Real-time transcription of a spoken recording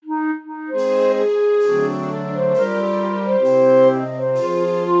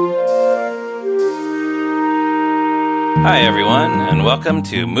Hi, everyone, and welcome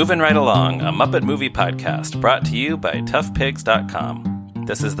to Movin' Right Along, a Muppet movie podcast brought to you by toughpigs.com.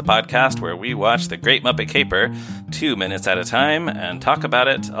 This is the podcast where we watch The Great Muppet Caper 2 minutes at a time and talk about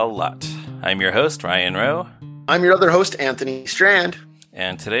it a lot. I'm your host, Ryan Rowe. I'm your other host, Anthony Strand.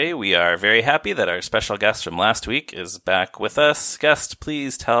 And today we are very happy that our special guest from last week is back with us. Guest,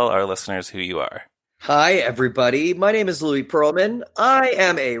 please tell our listeners who you are. Hi, everybody. My name is Louis Pearlman. I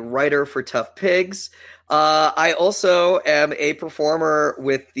am a writer for Tough Pigs. I also am a performer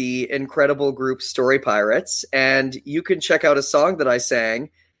with the incredible group Story Pirates, and you can check out a song that I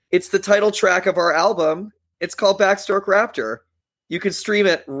sang. It's the title track of our album. It's called Backstroke Raptor. You can stream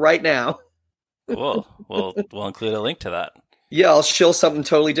it right now. Cool. We'll include a link to that. Yeah, I'll shill something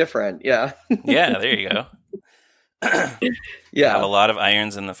totally different. Yeah. Yeah, there you go. Yeah. Have a lot of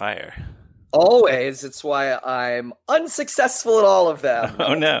irons in the fire. Always. It's why I'm unsuccessful at all of them.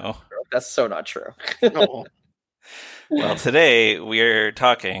 Oh, no. That's so not true. No. Well, today we're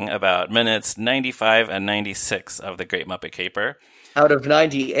talking about minutes 95 and 96 of The Great Muppet Caper. Out of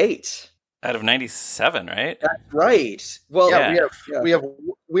 98. Out of 97, right? That's right. Well, Yeah.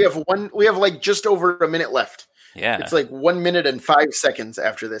 We have like just over a minute left. Yeah. It's like 1 minute and 5 seconds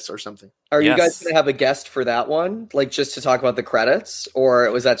after this or something. Are you Yes. guys going to have a guest for that one? Like just to talk about the credits? Or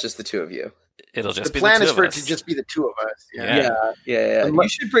was that just the two of you? It'll just The be plan the is two for of it us. to just be the two of us. Yeah. Yeah. You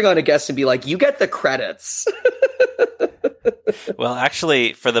should bring on a guest and be like, you get the credits. Well,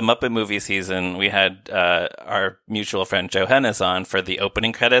 actually, for the Muppet movie season, we had our mutual friend Joe Hennis on for the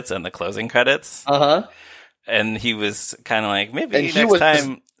opening credits and the closing credits. Uh-huh. And he was kind of like, maybe And he next was-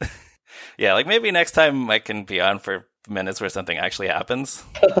 time... yeah, like maybe next time I can be on for minutes where something actually happens.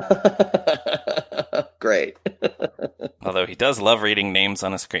 Great. Although he does love reading names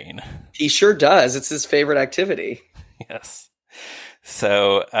on a screen. He sure does. It's his favorite activity. Yes.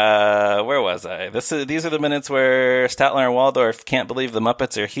 So, where was I? These are the minutes where Statler and Waldorf can't believe the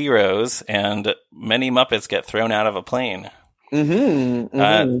Muppets are heroes, and many Muppets get thrown out of a plane.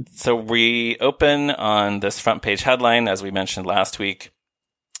 So we open on this front page headline, as we mentioned last week,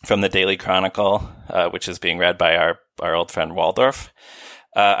 from the Daily Chronicle, which is being read by our old friend Waldorf.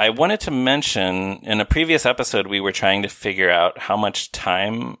 I wanted to mention, in a previous episode, we were trying to figure out how much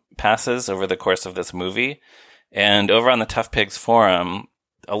time passes over the course of this movie. And over on the Tough Pigs forum,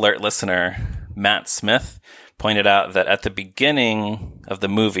 alert listener Matt Smith pointed out that at the beginning of the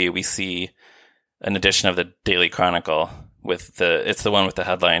movie, we see an edition of the Daily Chronicle it's the one with the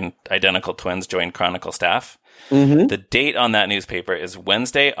headline, Identical Twins Join Chronicle Staff. Mm-hmm. The date on that newspaper is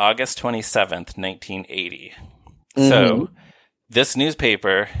Wednesday, August 27th, 1980. Mm-hmm. So this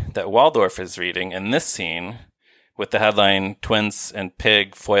newspaper that Waldorf is reading in this scene with the headline, Twins and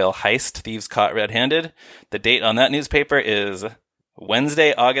Pig Foil Heist, Thieves Caught Red-Handed, the date on that newspaper is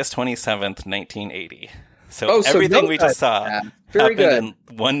Wednesday, August 27th, 1980. So everything we just saw Very happened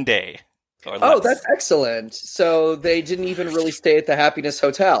good. in 1 day. Or Oh, less. that's excellent. So they didn't even really stay at the Happiness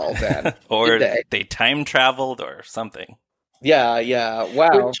Hotel then. Or did they time traveled or something. Yeah.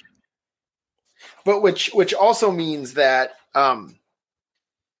 Wow. Which also means that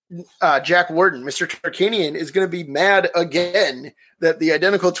Jack Warden, Mr. Tarkanian, is going to be mad again that the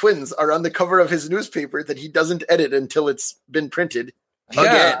Identical Twins are on the cover of his newspaper that he doesn't edit until it's been printed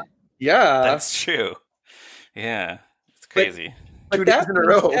again. Yeah. That's true. Yeah. It's crazy. But 2 days in a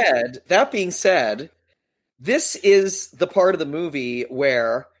row. that being said, this is the part of the movie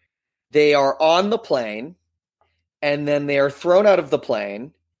where they are on the plane, and then they are thrown out of the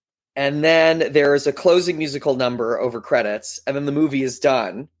plane, and then there is a closing musical number over credits, and then the movie is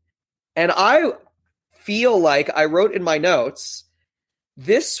done. And I feel like I wrote in my notes,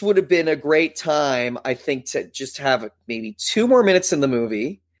 this would have been a great time, I think, to just have maybe 2 more minutes in the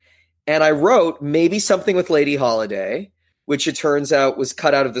movie. And I wrote maybe something with Lady Holiday, which it turns out was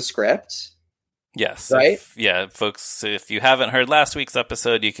cut out of the script. Yes. Right? Folks, if you haven't heard last week's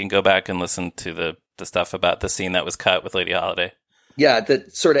episode, you can go back and listen to the stuff about the scene that was cut with Lady Holiday. Yeah,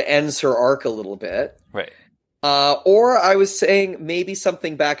 that sort of ends her arc a little bit. Right. Or I was saying maybe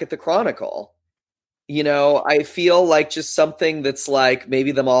something back at the Chronicle. You know, I feel like just something that's like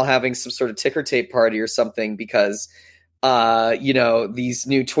maybe them all having some sort of ticker tape party or something because, these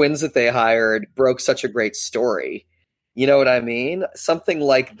new twins that they hired broke such a great story. You know what I mean? Something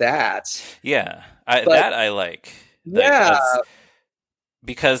like that. Yeah. That I like. Yeah.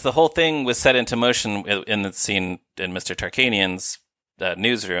 Because the whole thing was set into motion in the scene in Mr. Tarkanian's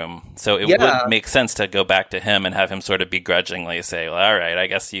newsroom. So it would make sense to go back to him and have him sort of begrudgingly say, well, all right, I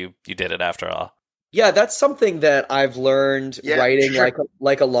guess you did it after all. Yeah, that's something that I've learned writing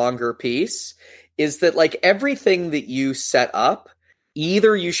like a longer piece is that like everything that you set up,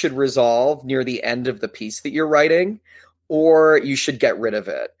 either you should resolve near the end of the piece that you're writing, or you should get rid of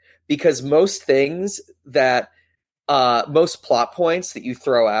it. Because most things that, most plot points that you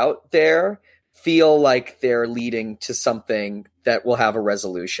throw out there feel like they're leading to something that will have a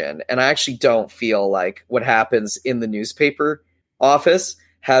resolution. And I actually don't feel like what happens in the newspaper office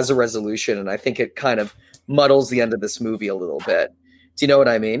has a resolution. And I think it kind of muddles the end of this movie a little bit. Do you know what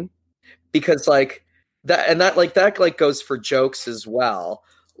I mean? Because like that, and that like goes for jokes as well.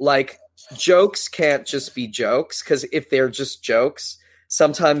 Like jokes can't just be jokes, because if they're just jokes,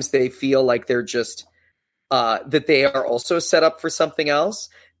 sometimes they feel like they're just that they are also set up for something else.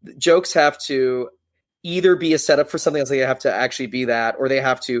 Jokes have to either be a setup for something else, they have to actually be that, or they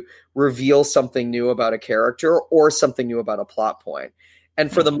have to reveal something new about a character or something new about a plot point.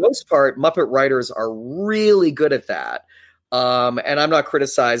 And for the most part, Muppet writers are really good at that. And I'm not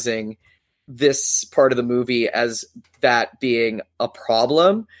criticizing this part of the movie as that being a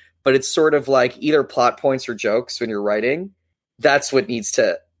problem, but it's sort of like either plot points or jokes when you're writing. That's what needs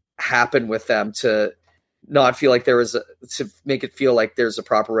to happen with them to not feel like to make it feel like there's a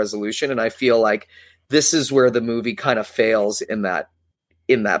proper resolution. And I feel like this is where the movie kind of fails in that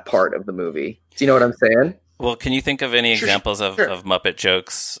part of the movie. Do you know what I'm saying? Well, can you think of any examples of Muppet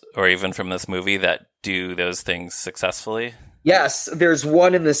jokes, or even from this movie, that do those things successfully? Yes, there's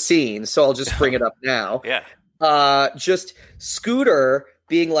one in the scene, so I'll just bring it up now. Yeah. Just Scooter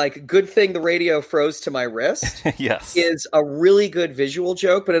being like, good thing the radio froze to my wrist. Yes. Is a really good visual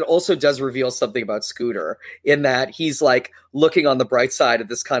joke, but it also does reveal something about Scooter in that he's like looking on the bright side of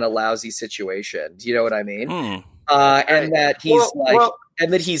this kind of lousy situation. Do you know what I mean? And that he's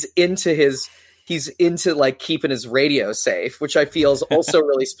and that he's into like keeping his radio safe, which I feel is also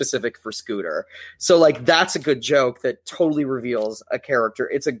really specific for Scooter. So like, that's a good joke that totally reveals a character.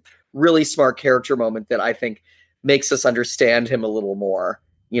 It's a really smart character moment that I think makes us understand him a little more,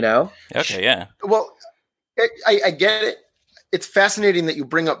 you know? Okay, yeah. Well, I get it. It's fascinating that you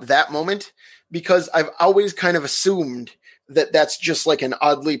bring up that moment, because I've always kind of assumed that that's just like an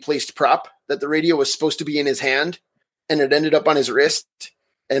oddly placed prop, that the radio was supposed to be in his hand and it ended up on his wrist,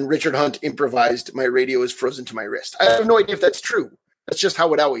 and Richard Hunt improvised, my radio is frozen to my wrist. I have no idea if that's true. That's just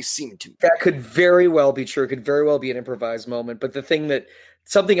how it always seemed to me. That could very well be true. It could very well be an improvised moment. But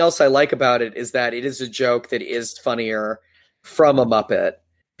something else I like about it is that it is a joke that is funnier from a Muppet,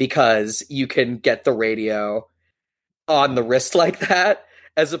 because you can get the radio on the wrist like that,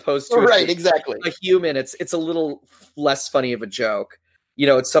 as opposed to exactly a human. It's a little less funny of a joke. You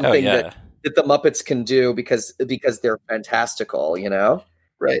know, it's something that the Muppets can do because they're fantastical, you know?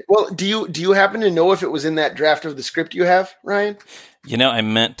 Right. Well, do you happen to know if it was in that draft of the script you have, Ryan? You know, I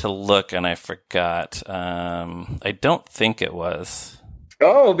meant to look and I forgot. I don't think it was.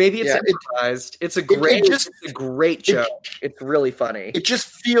 Oh, maybe it's improvised. It's a great joke. It's really funny. It just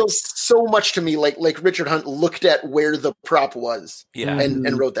feels so much to me like Richard Hunt looked at where the prop was,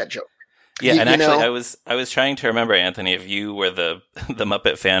 and wrote that joke. Yeah, and actually, I was trying to remember, Anthony, if you were the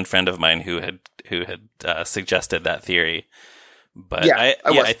Muppet fan friend of mine who had suggested that theory. But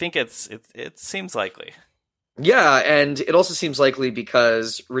I think it seems likely. Yeah, and it also seems likely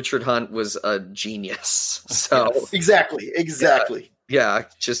because Richard Hunt was a genius. So yes. Exactly. Yeah,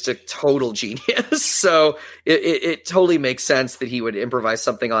 just a total genius. So it totally makes sense that he would improvise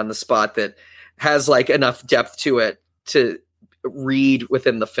something on the spot that has like enough depth to it to read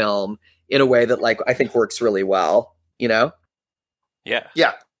within the film in a way that like I think works really well, you know? Yeah.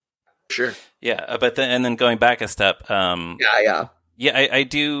 Yeah. Sure. Yeah, but then going back a step, I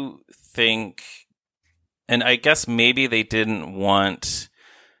do think, and I guess maybe they didn't want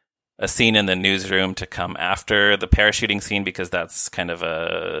a scene in the newsroom to come after the parachuting scene, because that's kind of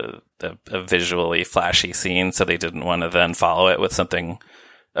a visually flashy scene, so they didn't want to then follow it with something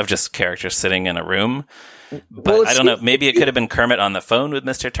of just characters sitting in a room. But I don't know, maybe it could have been Kermit on the phone with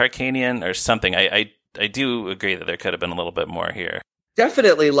Mr. Tarkanian or something. I do agree that there could have been a little bit more here.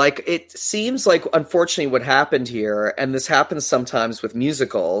 Definitely. Like, it seems like, unfortunately, what happened here, and this happens sometimes with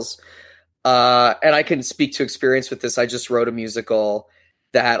musicals, and I can speak to experience with this. I just wrote a musical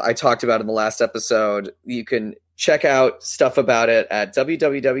that I talked about in the last episode. You can check out stuff about it at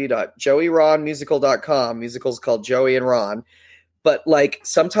www.joeyronmusical.com. Musical's called Joey and Ron. But, like,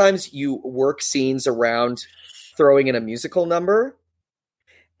 sometimes you work scenes around throwing in a musical number,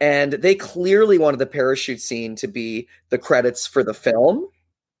 and they clearly wanted the parachute scene to be the credits for the film.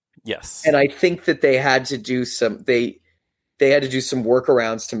 Yes. And I think that they had to do some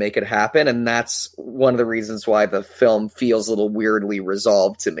workarounds to make it happen, and that's one of the reasons why the film feels a little weirdly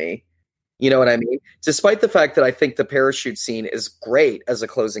resolved to me. You know what I mean? Despite the fact that I think the parachute scene is great as a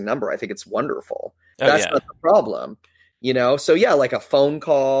closing number. I think it's wonderful. That's not the problem. You know? So yeah, like a phone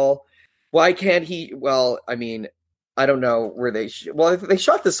call. Why can't he? Well, I mean, I don't know where they they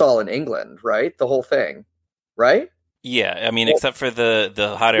shot this all in England, right? The whole thing, right? Yeah, I mean, except for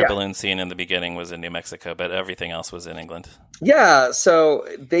the hot air Yeah. balloon scene in the beginning was in New Mexico, but everything else was in England. Yeah, so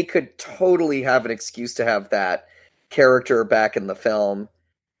they could totally have an excuse to have that character back in the film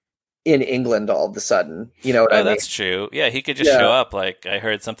in England all of a sudden. You know what I mean? That's true. Yeah, he could just Yeah. show up like, I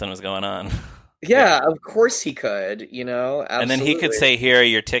heard something was going on. Yeah, of course he could, absolutely. And then he could say, "Here are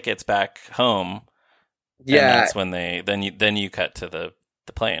your tickets back home." And yeah, that's when then you cut to the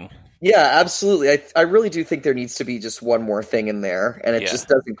plane. yeah, absolutely. I really do think there needs to be just one more thing in there, and it Yeah. just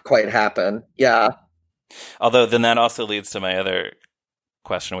doesn't quite happen. Yeah. Although then that also leads to my other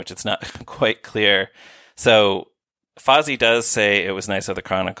question, which it's not quite clear. So Fozzie does say it was nice of the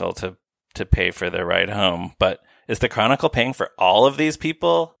Chronicle to pay for their ride home, but is the Chronicle paying for all of these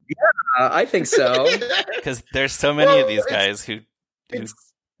people? I think so. Because there's so many Well, of these guys who it's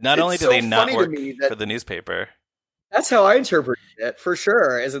not only it's do so they not funny to work me that- for the newspaper. That's how I interpreted it, for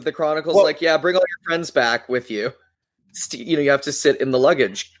sure. Is that the Chronicle's Well- like, yeah, bring all your friends back with you. You have to sit in the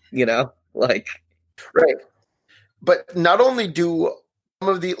luggage, like. Right. But not only do some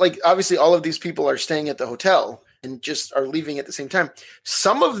of the, like, obviously all of these people are staying at the hotel and just are leaving at the same time.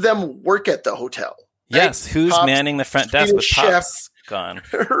 Some of them work at the hotel. Yes, who's Pops, manning the front desk with chef. Pops gone?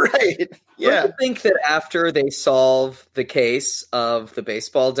 Right. Yeah. Don't you think that after they solve the case of the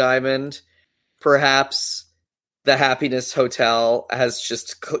baseball diamond, perhaps the Happiness Hotel has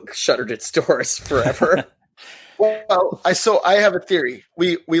just shuttered its doors forever? Well, I have a theory.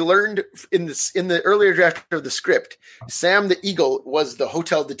 We learned in the earlier draft of the script, Sam the Eagle was the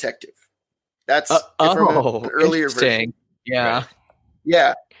hotel detective. That's from an earlier version. interesting. Yeah. Right.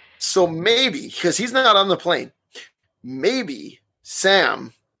 Yeah. So maybe, because he's not on the plane, maybe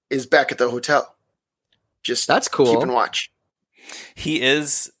Sam is back at the hotel. Just That's cool. keep and watch. He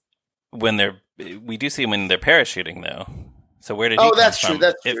is we do see him when they're parachuting though. So where did he Oh, come that's from? true.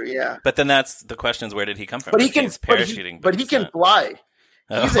 That's If- true. Yeah. But then that's the question is, where did he come from? But he If can he's but parachuting, he he's can not. fly.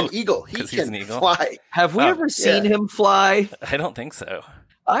 He's Oh, an eagle. He 'cause he's can an eagle? fly. Have we Oh, ever seen him fly? I don't think so.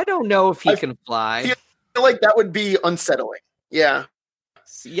 I don't know if he I can fly. feel- I feel like that would be unsettling. Yeah.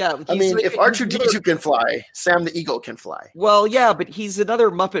 Yeah, I mean, if he's R2D2 can fly, Sam the Eagle can fly. well, yeah, but he's another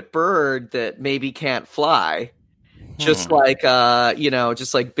Muppet bird that maybe can't fly. Just like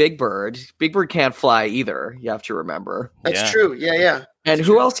just like Big Bird. Big Bird can't fly either. You have to remember. That's Yeah. true. Yeah, yeah. And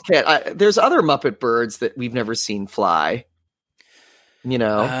who else can't? There's other Muppet birds that we've never seen fly. The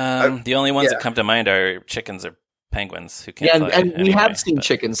only ones yeah. that come to mind are chickens or penguins who can't Yeah, fly. and we anyway, have seen but-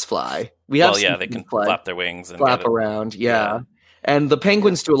 chickens fly. We have Well, seen yeah, they can chickens fly, flap their wings and flap get it. around. Yeah. And the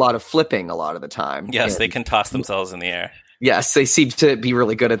penguins do a lot of flipping a lot of the time. Yes, And they can toss themselves in the air. Yes, they seem to be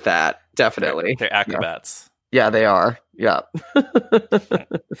really good at that. Definitely. They're acrobats. Yeah, they are. Yeah.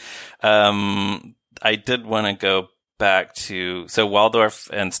 I did want to go back to Waldorf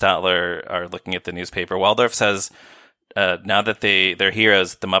and Statler are looking at the newspaper. Waldorf says now that they're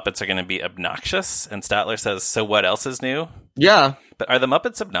heroes, the Muppets are going to be obnoxious, and Statler says, "So what else is new?" Yeah. But are the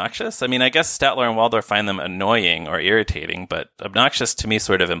Muppets obnoxious? I mean, I guess Statler and Waldorf find them annoying or irritating, but obnoxious to me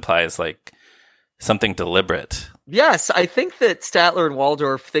sort of implies like something deliberate. Yes, I think that Statler and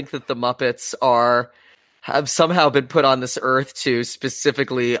Waldorf think that the Muppets have somehow been put on this earth to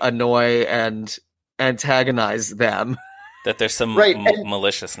specifically annoy and antagonize them. That there's some Right, and-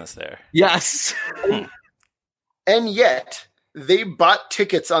 maliciousness there. Yes. And yet, they bought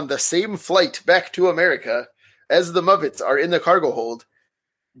tickets on the same flight back to America as the Muppets are in the cargo hold,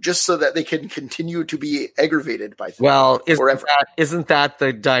 just so that they can continue to be aggravated by things. Well, Forever. isn't that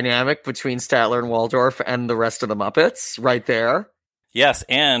the dynamic between Statler and Waldorf and the rest of the Muppets right there? Yes,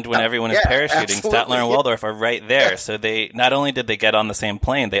 and when everyone is yeah, parachuting, absolutely, Statler and yeah. Waldorf are right there. So they not only did they get on the same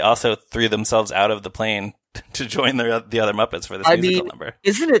plane, they also threw themselves out of the plane to join the other Muppets for this musical number.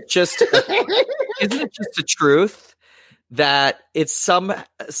 Isn't it just a truth that it's some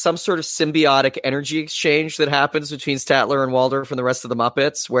sort of symbiotic energy exchange that happens between Statler and Waldorf and the rest of the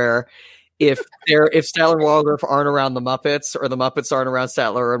Muppets, where if Statler and Waldorf aren't around the Muppets or the Muppets aren't around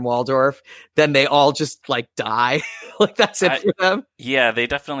Statler and Waldorf, then they all just like die. Like that's it for them. Yeah, they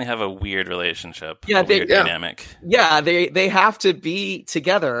definitely have a weird relationship. Yeah, a weird yeah. dynamic. Yeah, they have to be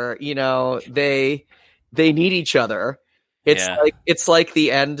together. They need each other. It's like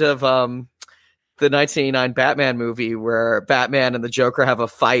the end of the 1989 Batman movie where Batman and the Joker have a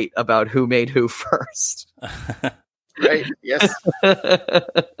fight about who made who first. Right? Yes.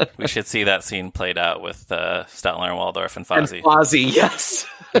 We should see that scene played out with Statler and Waldorf and And Fozzie. Fozzie, yes.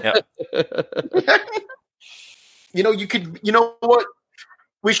 Yep. You know what?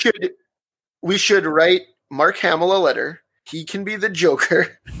 We should write Mark Hamill a letter he can be the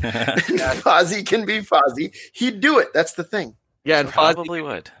Joker, and Fozzie can be Fozzie. He'd do it. That's the thing. Yeah, and Probably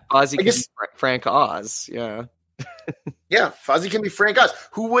would. Fozzie can be Frank Oz. Yeah. Yeah, Fozzie can be Frank Oz.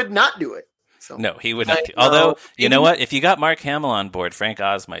 Who would not do it? So No, he would not. Although, you know what? If you got Mark Hamill on board, Frank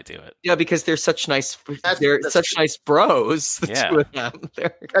Oz might do it. Yeah, because they're such nice. That's such true. nice bros. The Yeah. two of them.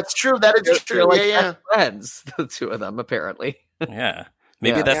 That's true. That is They're true. like Yeah. best friends. The two of them, apparently. Yeah.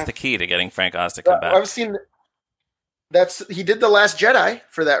 Maybe Yeah. that's the key to getting Frank Oz to come back. I've seen he did The Last Jedi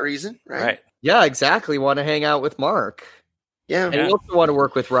for that reason, right? Right. Yeah, exactly. Want to hang out with Mark, Yeah. and you also want to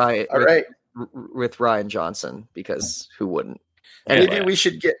work with Ryan. All right. With Ryan Johnson, because who wouldn't? Yeah.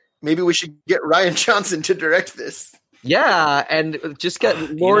 Maybe we should get Ryan Johnson to direct this. Yeah, and just get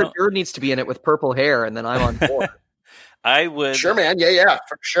Laura Dern needs to be in it with purple hair, and then I'm on board. I would. Sure, man. Yeah,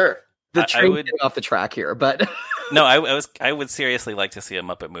 for sure. The I train would- getting off the track here, but No, I would seriously like to see a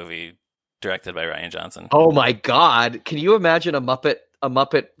Muppet movie directed by Ryan Johnson. oh my god, can you imagine a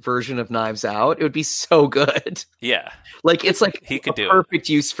Muppet version of Knives Out? It would be so good. Yeah. Like it's like He could a do it. perfect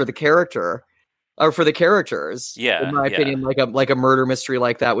use for the character. Or for the characters. Yeah, In my yeah. opinion, like a murder mystery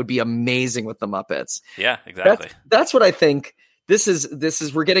like that would be amazing with the Muppets. Yeah, exactly. That's what I think. This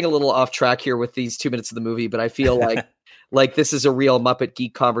is we're getting a little off track here with these 2 minutes of the movie, but I feel like this is a real Muppet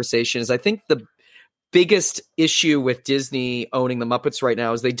geek conversation. Is I think the biggest issue with Disney owning the Muppets right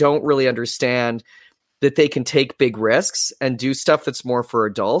now is they don't really understand that they can take big risks and do stuff that's more for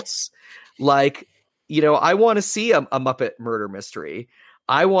adults. Like, I want to see a Muppet murder mystery.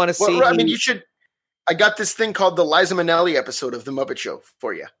 I want to see. Well, I mean, you should. I got this thing called the Liza Minnelli episode of The Muppet Show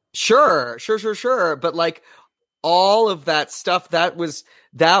for you. Sure. But like all of that stuff, that was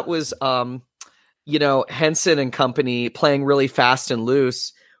Henson and company playing really fast and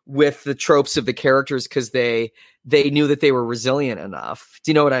loose with the tropes of the characters because they knew that they were resilient enough. Do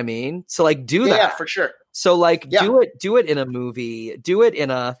you know what I mean? So like do that. Yeah, for sure. So like Yeah. do it in a movie, do it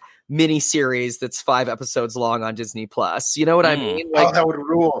in a mini series that's 5 episodes long on Disney Plus. You know what I mean? Like, Oh, that would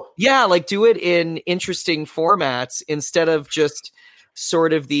rule. yeah, like do it in interesting formats instead of just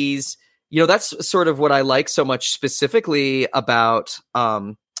sort of these, that's sort of what I like so much specifically about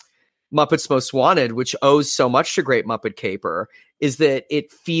Muppets Most Wanted, which owes so much to Great Muppet Caper, is that it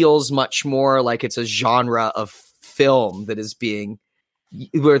feels much more like it's a genre of film that is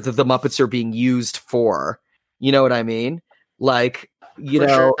where the Muppets are being used for. You know what I mean? Like,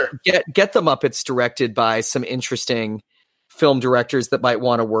 Sure. get the Muppets directed by some interesting film directors that might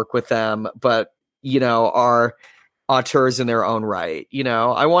want to work with them, but are auteurs in their own right.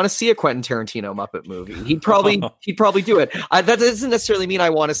 I want to see a Quentin Tarantino Muppet movie. He'd probably do it. That doesn't necessarily mean I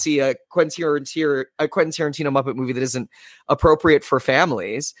want to see a Quentin Tarantino Muppet movie that isn't appropriate for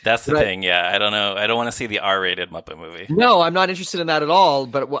families. That's the thing. Yeah, I don't know. I don't want to see the R-rated Muppet movie. No, I'm not interested in that at all.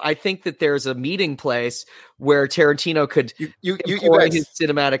 But I think that there's a meeting place where Tarantino could You employ guys, his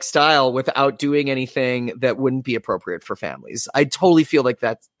cinematic style without doing anything that wouldn't be appropriate for families. I totally feel like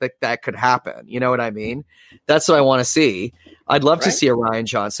that could happen. You know what I mean? That's what I want to see. I'd love to Right. see a Ryan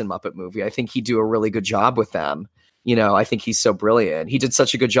Johnson Muppet movie. I think he'd do a really good job with them. I think he's so brilliant. He did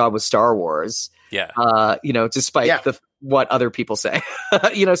such a good job with Star Wars. Yeah. Despite what other people say.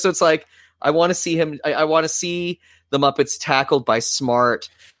 So it's like I want to see him. I want to see the Muppets tackled by smart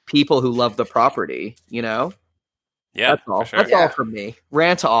people who love the property. Yeah. That's all. For sure. That's all from me.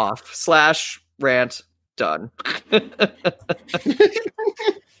 Rant off / rant done.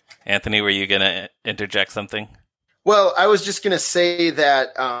 Anthony, were you going to interject something? well, I was just gonna say that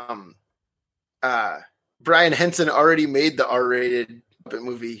Brian Henson already made the R-rated Muppet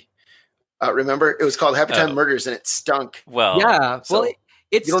movie. Remember, it was called Happy Time Oh. Murders, and it stunk. Well, Yeah. so Well,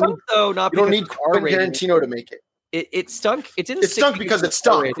 it you don't stunk though. Not You don't because need it's Quentin R-rated. Tarantino to make it. It stunk. It didn't. It stunk stink because it it's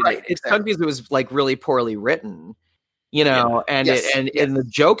stunk, R-rated. right, It stunk exactly. because it was like really poorly written. And Yes, and yes. the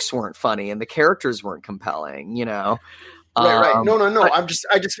jokes weren't funny and the characters weren't compelling. Right. No. but-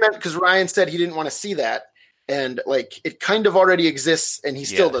 I just meant because Ryan said he didn't want to see that, and like it kind of already exists, and he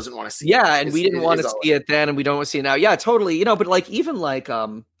still Yeah. doesn't want to see. Yeah, it. and we didn't want to all see it then, and we don't want to see it now. Yeah, totally. But like even like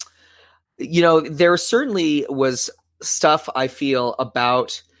there certainly was stuff I feel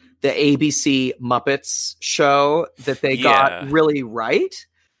about the ABC Muppets show that they Yeah. got really right,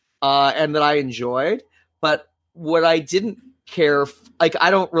 and that I enjoyed. But what I didn't care,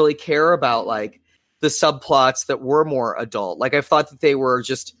 I don't really care about like the subplots that were more adult. Like I thought that they were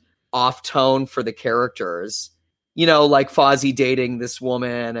just off tone for the characters. Like Fozzie dating this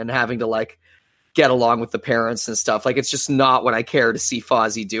woman and having to like get along with the parents and stuff. Like it's just not what I care to see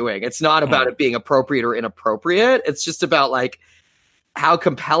Fozzie doing. It's not about it being appropriate or inappropriate. It's just about like how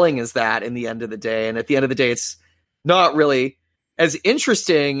compelling is that in the end of the day. And at the end of the day, it's not really as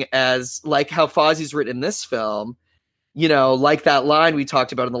interesting as like how Fozzie's written in this film. like that line we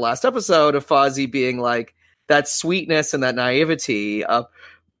talked about in the last episode of Fozzie being like that sweetness and that naivety of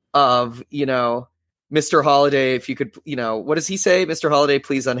Mr. Holiday, if you could, what does he say? Mr. Holiday,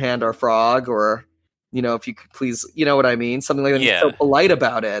 please unhand our frog, or, if you could please, you know what I mean? Something like that. Yeah. He's so polite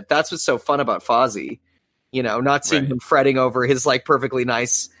about it. That's what's so fun about Fozzie, not seeing him fretting over his like perfectly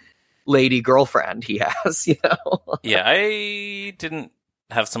nice lady girlfriend he has, Yeah, I didn't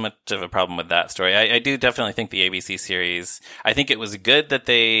have so much of a problem with that story. I do definitely think the ABC series, I think it was good that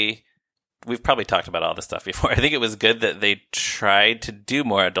we've probably talked about all this stuff before. I think it was good that they tried to do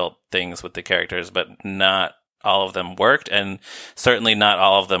more adult things with the characters, but not all of them worked, and certainly not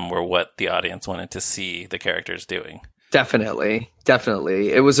all of them were what the audience wanted to see the characters doing. Definitely.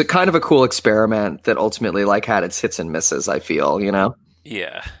 It was a kind of a cool experiment that ultimately like had its hits and misses, I feel,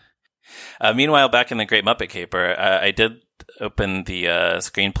 Yeah. Meanwhile, back in the Great Muppet Caper, I did open the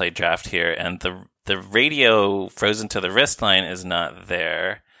screenplay draft here, and the radio frozen to the wrist line is not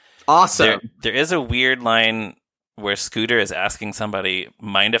there. Awesome. There is a weird line where Scooter is asking somebody,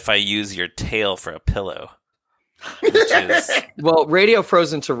 mind if I use your tail for a pillow? Which is, well, radio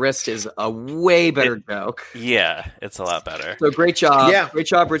frozen to wrist is a way better joke. Yeah, it's a lot better. So great job. Yeah. Great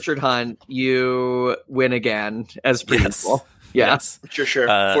job, Richard Hunt. You win again as principal. Yes. For sure.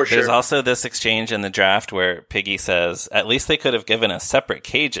 There's also this exchange in the draft where Piggy says, at least they could have given us separate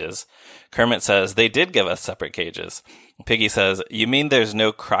cages. Kermit says, they did give us separate cages. Piggy says, you mean there's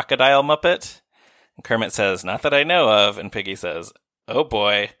no crocodile Muppet? And Kermit says, not that I know of. And Piggy says, oh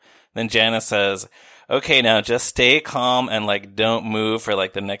boy. Then Janice says, okay, now just stay calm and don't move for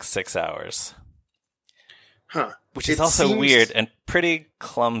the next 6 hours. Huh. Which is also weird and pretty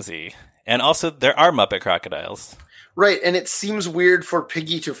clumsy. And also, there are Muppet crocodiles. Right, and it seems weird for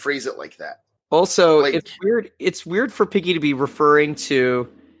Piggy to phrase it like that. Also, it's weird. It's weird for Piggy to be referring to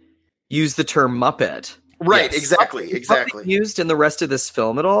use the term Muppet. Right, Yes. exactly. Muppet used in the rest of this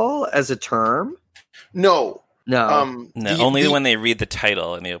film at all as a term? No. No. No, only when they read the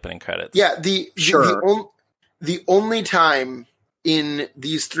title in the opening credits. Yeah, the only time in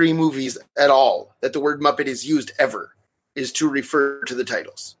these three movies at all that the word Muppet is used ever is to refer to the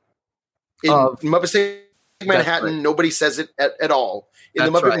titles. In Muppet Take Manhattan, right. Nobody says it at all. In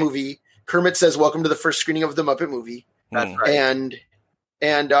the That's Muppet right. movie, Kermit says, welcome to the first screening of the Muppet movie. That's right.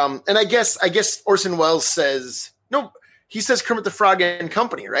 And I guess Orson Welles says no. He says Kermit the Frog and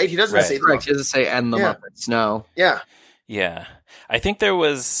Company, right? He doesn't say the Correct. Muppets. He doesn't say "and the Muppets." No. Yeah. Yeah. I think there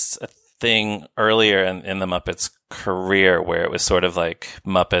was a thing earlier in the Muppets' career where it was sort of like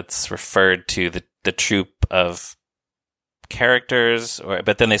Muppets referred to the troupe of characters,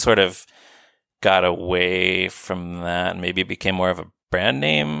 but then they sort of got away from that and maybe became more of a brand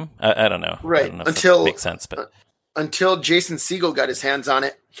name. I don't know. Right. I don't know if that makes sense, but until Jason Segel got his hands on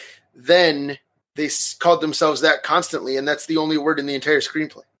it, then they called themselves that constantly, and that's the only word in the entire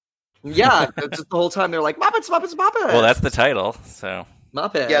screenplay. Yeah, just the whole time they're like Muppets, Muppets, Muppets. well, that's the title. So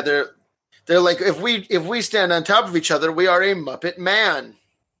Muppet. Yeah, they're like, if we stand on top of each other, we are a Muppet Man.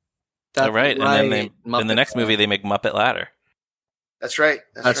 That's right. And then in the Muppet next movie they make Muppet Ladder. That's right.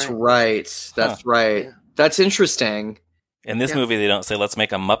 That's right. That's right. Yeah. That's interesting. In this movie they don't say let's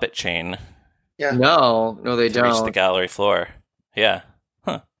make a Muppet chain Yeah. No, they to reach the don't. gallery floor. Yeah.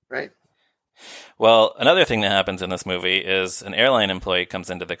 Right. Well, another thing that happens in this movie is an airline employee comes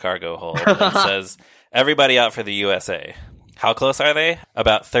into the cargo hold and says, everybody out for the USA. How close are they?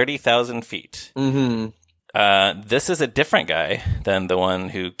 About 30,000 feet. Mm-hmm. This is a different guy than the one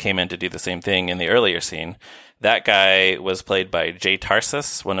who came in to do the same thing in the earlier scene. That guy was played by Jay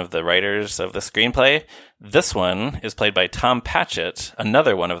Tarsis, one of the writers of the screenplay. This one is played by Tom Patchett,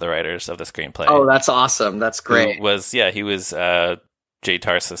 another one of the writers of the screenplay. Oh, that's awesome. That's great. He was Jay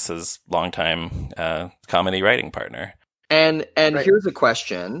Tarsis's longtime comedy writing partner. And Right. here's a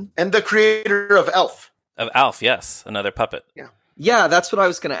question. And the creator of Elf. Of Alf, yes, another puppet. Yeah, that's what I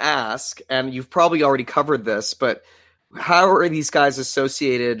was going to ask. And you've probably already covered this, but how are these guys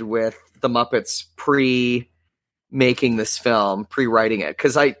associated with the Muppets pre-making this film, pre-writing it?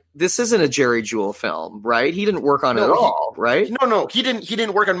 Because this isn't a Jerry Jewell film, right? He didn't work on it at all, right? No, he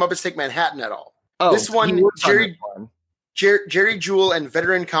didn't work on Muppets Take Manhattan at all. Oh, this one, he worked on this one. Jerry Jewell and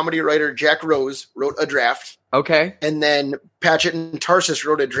veteran comedy writer Jack Rose wrote a draft, Okay. and then Patchett and Tarsis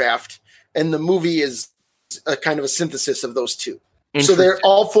wrote a draft, and the movie is a kind of a synthesis of those two. So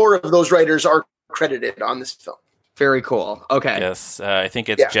all four of those writers are credited on this film. Very cool. Okay. Yes, I think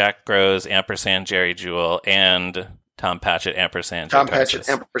it's Jack Rose, ampersand Jerry Jewell, and Tom Patchett, ampersand Jay Tom Tarsis. Patchett,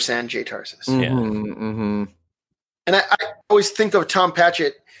 ampersand Jay Tarsis. Yeah. Mm-hmm. And I always think of Tom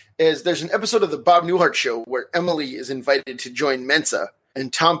Patchett as there's an episode of the Bob Newhart Show where Emily is invited to join Mensa,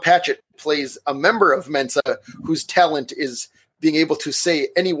 And Tom Patchett plays a member of Mensa whose talent is being able to say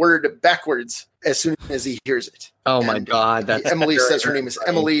any word backwards as soon as he hears it. Oh my God. Emily says her name is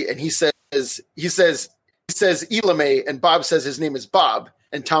Emily, and he says Elame, and Bob says his name is Bob,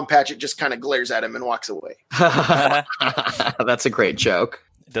 and Tom Patchett just kind of glares at him and walks away. That's a great joke.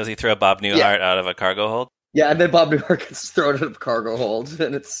 Does he throw Bob Newhart out of a cargo hold? Yeah, and then Bob Newhart gets thrown out of a cargo hold,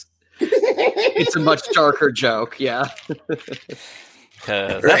 and it's a much darker joke, yeah.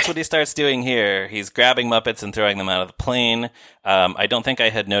 Because that's what he starts doing here. He's grabbing Muppets and throwing them out of the plane. I don't think I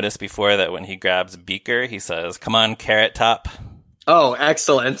had noticed before that when he grabs Beaker, he says, "Come on, Carrot Top." Oh,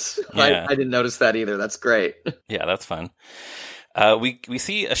 excellent. Yeah. I didn't notice that either. That's great. Yeah, that's fun. We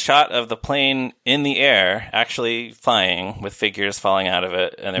see a shot of the plane in the air, actually flying, with figures falling out of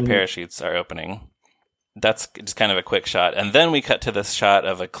it, and their parachutes are opening. That's just kind of a quick shot. And then we cut to this shot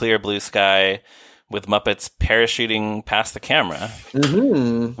of a clear blue sky with Muppets parachuting past the camera,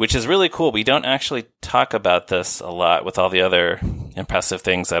 which is really cool. We don't actually talk about this a lot with all the other impressive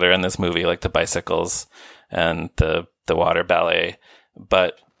things that are in this movie, like the bicycles and the water ballet.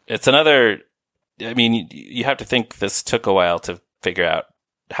 But it's another... I mean, you have to think this took a while to figure out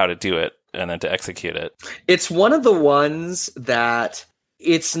how to do it and then to execute it. It's one of the ones that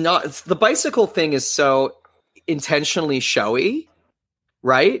it's not... The bicycle thing is so intentionally showy,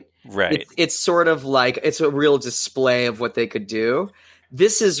 right? Right. It's sort of like, it's a real display of what they could do.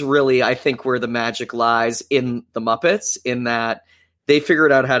 This is really, I think, where the magic lies in the Muppets, in that they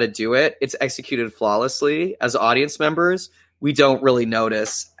figured out how to do it. It's executed flawlessly. As audience members, we don't really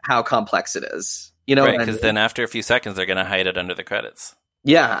notice how complex it is. You know, right, because then after a few seconds, they're going to hide it under the credits.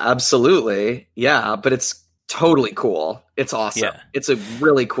 Yeah, absolutely. Yeah, but it's totally cool. It's awesome. Yeah. It's a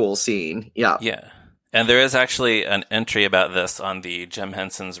really cool scene. Yeah. Yeah. And there is actually an entry about this on the Jim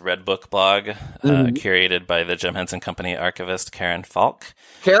Henson's Red Book blog, curated by the Jim Henson Company archivist Karen Falk.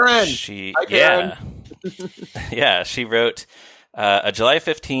 Karen! Hi, Karen. Yeah, she wrote a July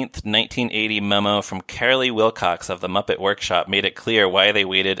 15th, 1980 memo from Carolee Wilcox of the Muppet Workshop made it clear why they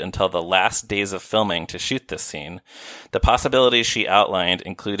waited until the last days of filming to shoot this scene. The possibilities she outlined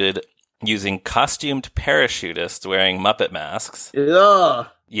included using costumed parachutists wearing Muppet masks.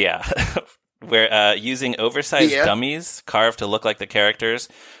 Yeah. Where using oversized dummies carved to look like the characters,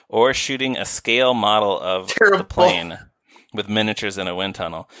 or shooting a scale model of the plane with miniatures in a wind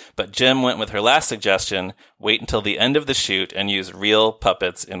tunnel. But Jim went with her last suggestion: wait until the end of the shoot and use real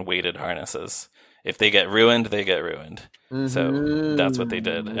puppets in weighted harnesses. If they get ruined, they get ruined. So that's what they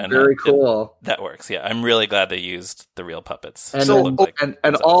did. And very cool. That works. Yeah, I'm really glad they used the real puppets. And all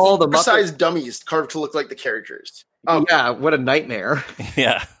the oversized dummies carved to look like the characters. Yeah, what a nightmare.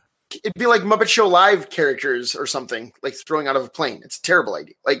 Yeah. It'd be like Muppet Show Live characters or something, like throwing out of a plane. It's a terrible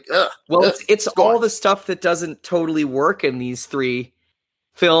idea. Like, well, it's all the stuff that doesn't totally work in these three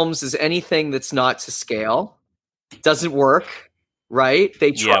films. Is anything that's not to scale doesn't work, right?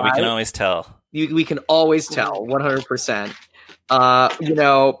 They try. Yeah, we can always tell. We can always tell, 100%. You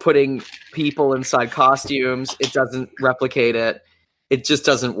know, putting people inside costumes, it doesn't replicate it. It just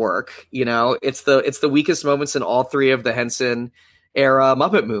doesn't work. You know, it's the weakest moments in all three of the Henson era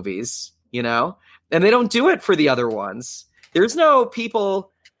Muppet movies, you know, and they don't do it for the other ones. There's no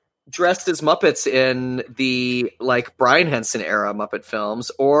people dressed as Muppets in the like Brian Henson era Muppet films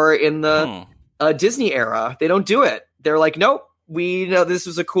or in the Disney era. They don't do it. They're like, nope, we know this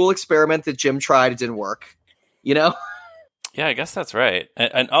was a cool experiment that Jim tried. It didn't work, you know? Yeah, I guess that's right.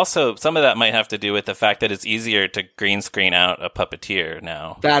 And also some of that might have to do with the fact that it's easier to green screen out a puppeteer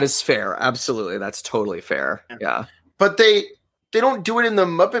now. That is fair. Absolutely. That's totally fair. Yeah. But they don't do it in the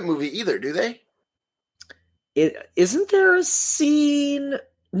Muppet movie either, do they? Isn't there a scene?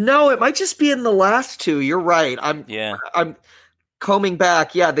 No, it might just be in the last two. You're right. I'm combing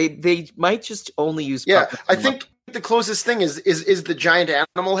back. Yeah, they might just only use. Yeah, I think the closest thing is the giant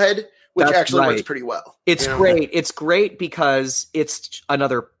animal head, which actually works pretty well. It's great. It's great because it's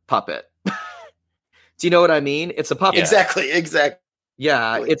another puppet. Do you know what I mean? It's a puppet. Exactly.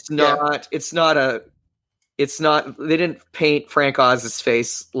 Yeah, it's not. It's not a. It's not. They didn't paint Frank Oz's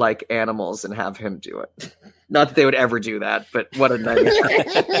face like animals and have him do it. Not that they would ever do that, but what a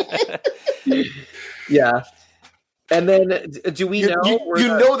nightmare. Yeah. And then, do we know? You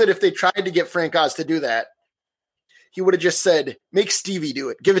know that if they tried to get Frank Oz to do that, he would have just said, "Make Stevie do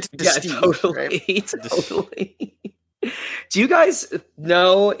it. Give it to Stevie." Totally, right? Totally. Do you guys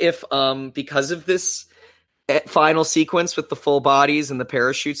know if, because of this final sequence with the full bodies and the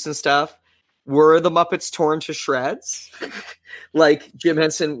parachutes and stuff, were the Muppets torn to shreds, like Jim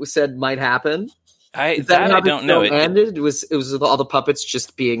Henson said might happen? I don't know. It was all the puppets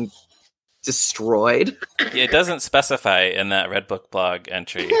just being destroyed. Yeah, it doesn't specify in that Red Book blog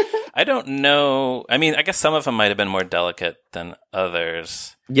entry. I don't know. I mean, I guess some of them might have been more delicate than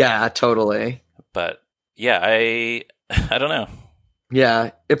others. Yeah, totally. But yeah, I don't know.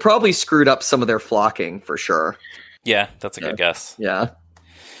 Yeah, it probably screwed up some of their flocking for sure. Yeah, that's a good guess. Yeah.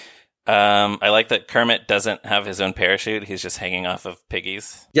 I like that Kermit doesn't have his own parachute. He's just hanging off of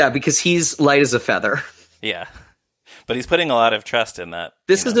Piggy's. Yeah, because he's light as a feather. Yeah. But he's putting a lot of trust in that.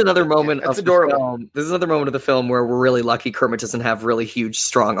 This is another moment of adorable. the film. This is another moment of the film where we're really lucky Kermit doesn't have really huge,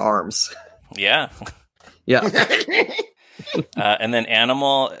 strong arms. Yeah. Yeah. And then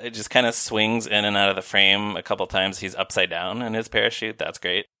Animal just kind of swings in and out of the frame a couple times. He's upside down in his parachute. That's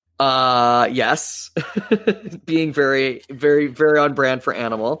great. Yes. Being very, very, very on brand for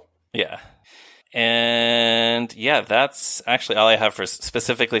Animal. Yeah. And yeah, that's actually all I have for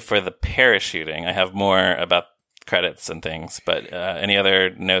specifically for the parachuting. I have more about credits and things, but any other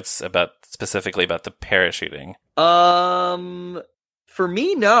notes about specifically about the parachuting? For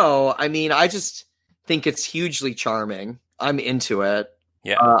me, no. I mean, I just think it's hugely charming. I'm into it.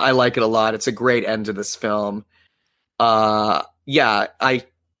 Yeah. I like it a lot. It's a great end to this film. Yeah, I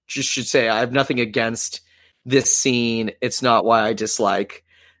just should say I have nothing against this scene. It's not why I dislike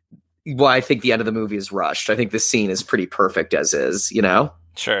why I think the end of the movie is rushed. I think this scene is pretty perfect as is, you know?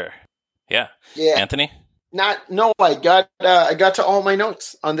 Sure. Yeah. Yeah. Anthony? I got to all my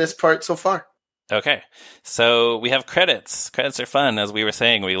notes on this part so far. Okay. So we have credits. Credits are fun. As we were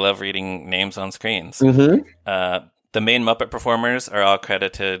saying, we love reading names on screens. Mm-hmm. The main Muppet performers are all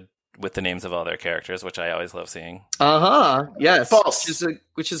credited with the names of all their characters, which I always love seeing. Uh-huh. Yes. False.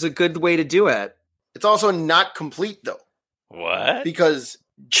 Which is a good way to do it. It's also not complete, though, What? because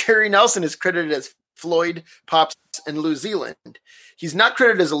Jerry Nelson is credited as Floyd, Pops, and Lou Zealand. He's not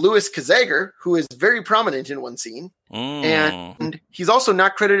credited as Louis Kazager, who is very prominent in one scene. And he's also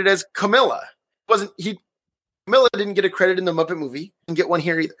not credited as Camilla. Camilla didn't get a credit in the Muppet movie. Didn't get one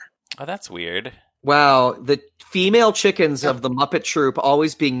here either. Oh, that's weird. Wow, the female chickens of the Muppet Troupe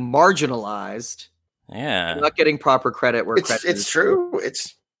always being marginalized, Yeah. not getting proper credit where credit It's is true.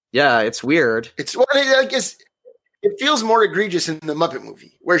 Yeah, it's weird. I guess it feels more egregious in the Muppet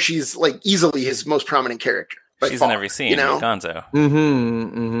movie, where she's like easily his most prominent character. She's far, in every scene, you know? Gonzo.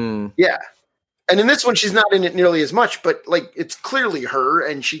 Mm-hmm. Mm-hmm. Yeah. And in this one, she's not in it nearly as much, but like it's clearly her,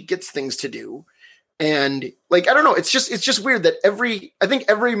 and she gets things to do. And like I don't know, it's just weird that I think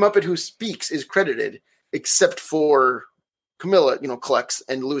every Muppet who speaks is credited except for Camilla, Klex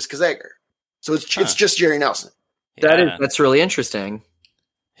and Louis Kazager. So it's just Jerry Nelson. Yeah. That's really interesting.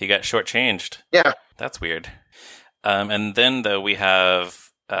 He got shortchanged. Yeah. That's weird. And then, though, we have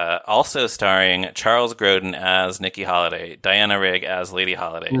also starring Charles Grodin as Nikki Holiday, Diana Rigg as Lady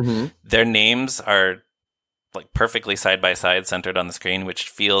Holiday. Mm-hmm. Their names are like perfectly side by side, centered on the screen, which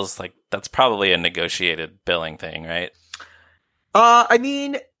feels like that's probably a negotiated billing thing, right? I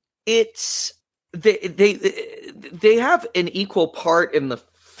mean, it's they have an equal part in the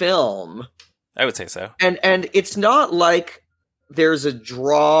film. I would say so. And it's not like there's a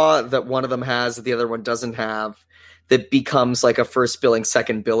draw that one of them has that the other one doesn't have that becomes like a first billing,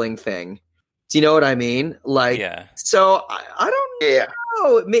 second billing thing. Do you know what I mean? Like, yeah. So I don't know.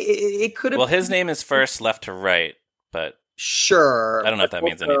 It could have. Well, his name is first left to right, but sure. I don't know if that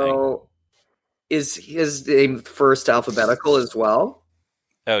means anything. Is his name first alphabetical as well?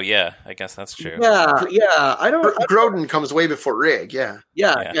 Oh yeah, I guess that's true. Yeah. I don't. Grodin comes way before Rigg. Yeah.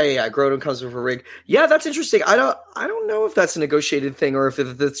 Grodin comes before Rigg. Yeah, that's interesting. I don't know if that's a negotiated thing or if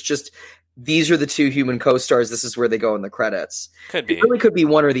it's just these are the two human co-stars. This is where they go in the credits. Could be. It really could be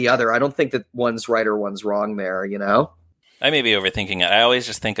one or the other. I don't think that one's right or one's wrong there. You know. I may be overthinking it. I always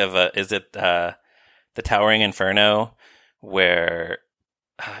just think of is it the Towering Inferno, where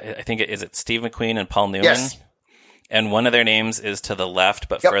I think is it Steve McQueen and Paul Newman. Yes. And one of their names is to the left,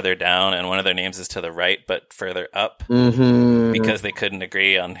 but further down, and one of their names is to the right, but further up, because they couldn't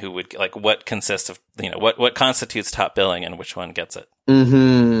agree on who would what consists of what constitutes top billing and which one gets it.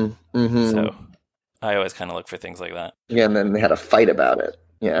 So I always kind of look for things like that. Yeah, and then they had a fight about it.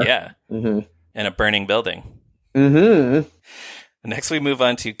 Yeah. In a burning building. Next, we move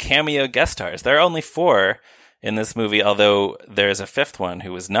on to cameo guest stars. There are only 4 in this movie, although there's a 5th one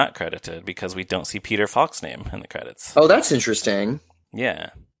who was not credited because we don't see Peter Falk's name in the credits. Oh, that's interesting. Yeah.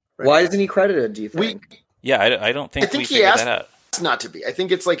 Right. Why isn't he credited, do you think? I don't think we he figured asked that out. Not to be. I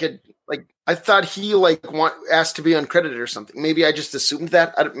think it's I thought he asked to be uncredited or something. Maybe I just assumed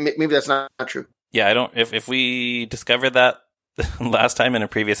that. Maybe that's not true. Yeah, I don't. If we discovered that last time in a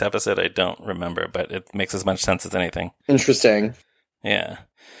previous episode, I don't remember, but it makes as much sense as anything. Interesting. Yeah.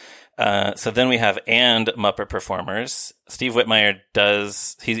 So then we have and Muppet performers. Steve Whitmire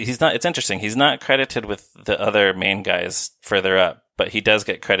he's not, it's interesting. He's not credited with the other main guys further up, but he does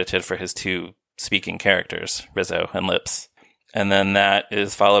get credited for his two speaking characters, Rizzo and Lips. And then that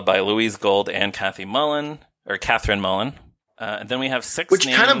is followed by Louise Gold and Catherine Mullen. And then we have 6 Which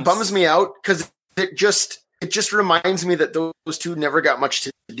names. kind of bums me out because it just reminds me that those two never got much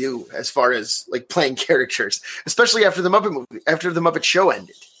to do as far as like playing characters, especially after the Muppet movie, after the Muppet Show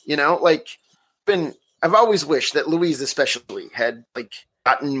ended. You know, like I've always wished that Louise especially had like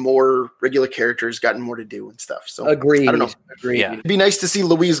gotten more regular characters, gotten more to do and stuff. So agreed. I don't know. Agreed. Yeah. It'd be nice to see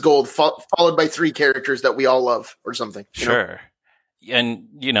Louise Gold followed by 3 characters that we all love or something. You know? Sure. And,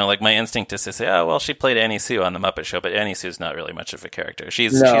 you know, like my instinct is to say, oh, well, she played Annie Sue on The Muppet Show, but Annie Sue's not really much of a character.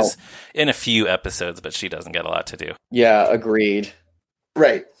 She's in a few episodes, but she doesn't get a lot to do. Yeah, agreed.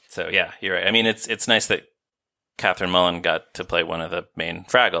 Right. So, yeah, you're right. I mean, it's nice that Catherine Mullen got to play one of the main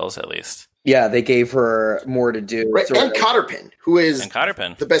Fraggles, at least. Yeah, they gave her more to do. Right. And Cotterpin, who is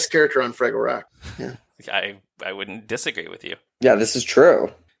the best character on Fraggle Rock. Yeah. I wouldn't disagree with you. Yeah, this is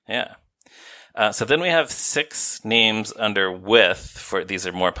true. Yeah. So then we have 6 names under with. These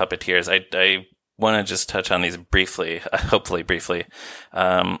are more puppeteers. I want to just touch on these briefly, hopefully briefly.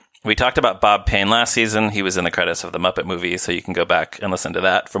 We talked about Bob Payne last season. He was in the credits of the Muppet movie, so you can go back and listen to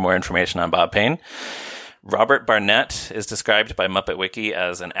that for more information on Bob Payne. Robert Barnett is described by Muppet Wiki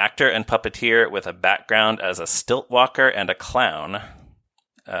as an actor and puppeteer with a background as a stilt walker and a clown.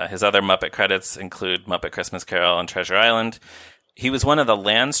 His other Muppet credits include Muppet Christmas Carol and Treasure Island. He was one of the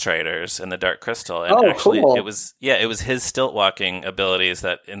Landstriders in the Dark Crystal, and cool. it was his stilt walking abilities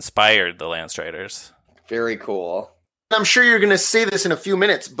that inspired the Landstriders. Very cool. I'm sure you're going to say this in a few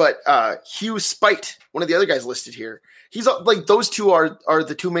minutes, but Hugh Spite, one of the other guys listed here, he's like those two are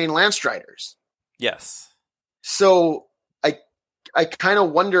the 2 main Landstriders. Yes. So I kind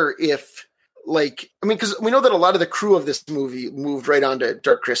of wonder if, like, I mean, because we know that a lot of the crew of this movie moved right on to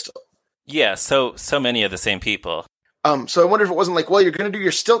Dark Crystal. Yeah, so many of the same people. So I wonder if it wasn't like, well, you're going to do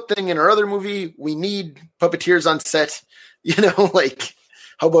your stilt thing in our other movie. We need puppeteers on set. You know, like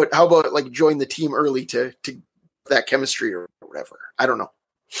how about like join the team early to that chemistry or whatever. I don't know.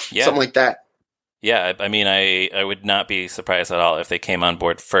 Yeah. Something like that. Yeah, I mean, I would not be surprised at all if they came on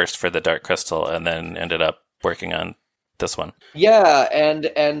board first for the Dark Crystal and then ended up working on this one. Yeah, and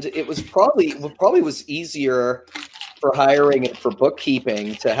it was probably was easier for hiring and for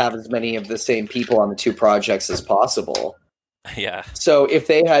bookkeeping to have as many of the same people on the 2 projects as possible. Yeah. So if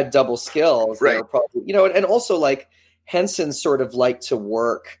they had double skills, right. They were probably, you know, and also like Henson sort of liked to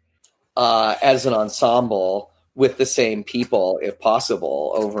work as an ensemble with the same people, if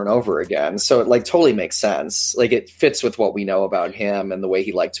possible, over and over again. So it like totally makes sense. Like it fits with what we know about him and the way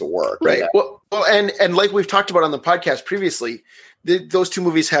he liked to work. Right. You know? Well, and like we've talked about on the podcast previously, those 2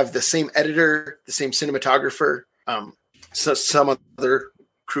 movies have the same editor, the same cinematographer, so some other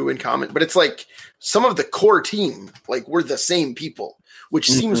crew in common, but it's like some of the core team, like we're the same people, which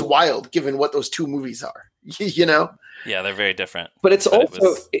seems wild given what those 2 movies are, you know? Yeah, they're very different. But it's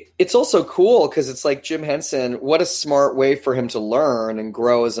also cool because it's like Jim Henson, what a smart way for him to learn and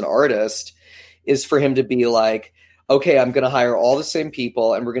grow as an artist is for him to be like, okay, I'm going to hire all the same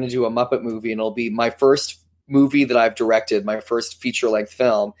people and we're going to do a Muppet movie and it'll be my first movie that I've directed, my first feature-length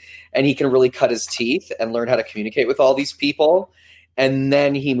film. And he can really cut his teeth and learn how to communicate with all these people. And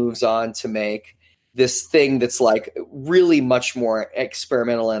then he moves on to make this thing that's like really much more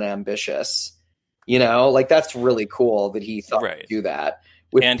experimental and ambitious. You know, like that's really cool that he thought to do that.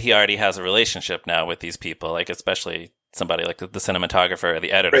 And he already has a relationship now with these people, like especially somebody like the cinematographer or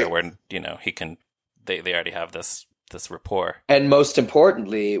the editor, where, you know, they already have this rapport. And most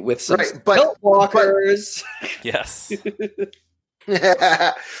importantly, with some stilt walkers. Yes.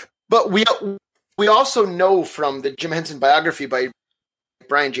 But we also know from the Jim Henson biography by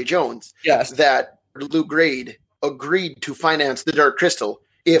Brian J. Jones that Lou Grade agreed to finance the Dark Crystal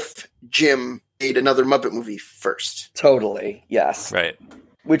if Jim made another Muppet movie first. Totally. Yes. Right.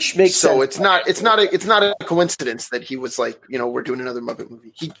 Which makes sense. It's not a coincidence that he was like, you know, we're doing another Muppet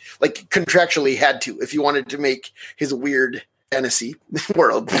movie. He like contractually had to if he wanted to make his weird fantasy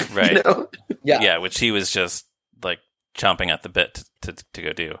world. Right. You know? Yeah, which he was just like chomping at the bit to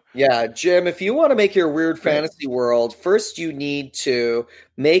go do. Yeah, Jim, if you want to make your weird fantasy world, first you need to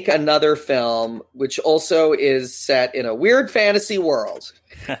make another film which also is set in a weird fantasy world.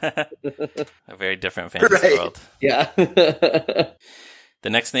 A very different fantasy world. Yeah. The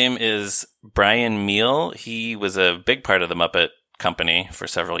next name is Brian Meal. He was a big part of the Muppet Company for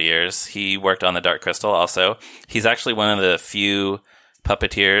several years. He worked on the Dark Crystal also. He's actually one of the few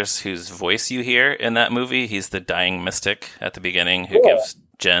puppeteers whose voice you hear in that movie. He's the dying mystic at the beginning who gives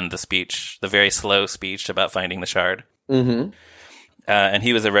Jen the speech, the very slow speech about finding the shard. Mm-hmm. And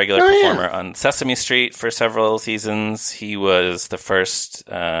he was a regular performer on Sesame Street for several seasons. He was the first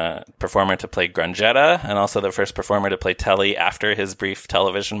performer to play Grungetta, and also the first performer to play Telly after his brief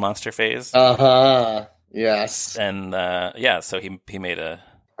television monster phase. Uh-huh. Yes. And so he made a...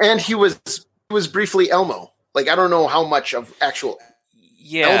 And he was briefly Elmo. Like, I don't know how much of actual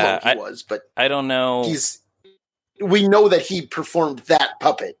Elmo he was, but I don't know. We know that he performed that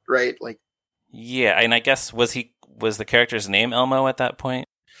puppet, right? Like, yeah, and I guess was the character's name Elmo at that point?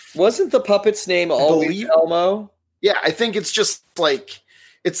 Wasn't the puppet's name always Elmo? Yeah, I think it's just like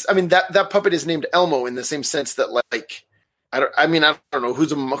that puppet is named Elmo in the same sense that, like, I don't know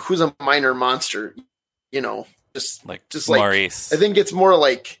who's a minor monster, just like Maurice. I think it's more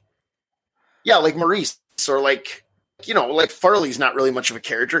like, yeah, like Maurice, or like, like Farley's not really much of a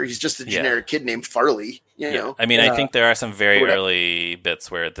character. He's just a generic kid named Farley. You know. I mean, I think there are some very early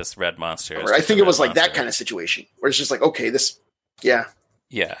bits where this red monster is. I think it was like that kind of situation where it's just like, okay, this, yeah.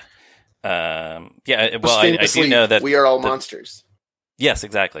 Yeah. Well, I do know that we are all monsters. Yes,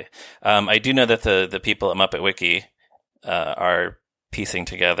 exactly. I do know that the people at Muppet Wiki are piecing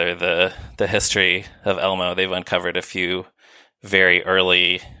together the history of Elmo. They've uncovered a few very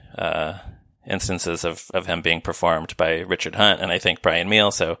early instances of him being performed by Richard Hunt and I think Brian Meal.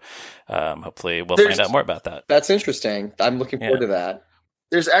 So hopefully we'll find out more about that. That's interesting. I'm looking forward to that.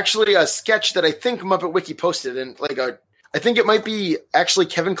 There's actually a sketch that I think Muppet Wiki posted, and I think it might be actually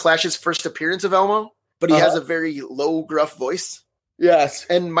Kevin Clash's first appearance of Elmo, but he has a very low, gruff voice. Yes.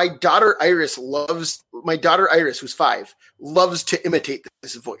 And my daughter Iris, who's 5, loves to imitate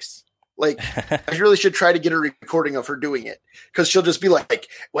this voice. Like, I really should try to get a recording of her doing it, because she'll just be like,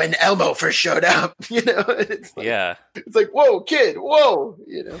 when Elmo first showed up, It's like, it's like, whoa, kid, whoa,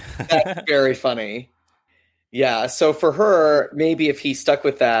 That's very funny. Yeah. So for her, maybe if he stuck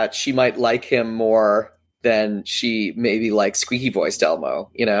with that, she might like him more than she maybe likes squeaky voiced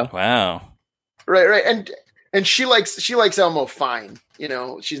Elmo. Wow. Right. And she likes Elmo fine.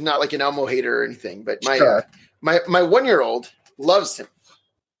 She's not like an Elmo hater or anything. But my 1-year-old loves him.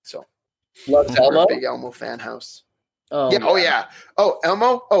 So loves Elmo. Big Elmo fan house. Oh yeah. Man. Oh yeah. Oh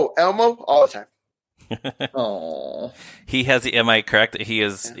Elmo. Oh Elmo. All the time. Oh. He has. Am I correct that he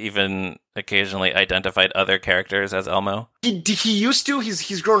has even occasionally identified other characters as Elmo? He used to.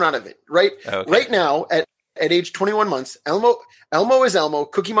 He's grown out of it. Right. Okay. Right now at age 21 months, Elmo is Elmo.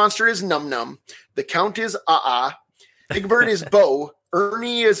 Cookie Monster is Num Num. The Count is Big Bird is Bo.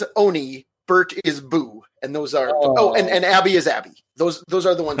 Ernie is Oni. Bert is Boo. And those are and Abby is Abby. Those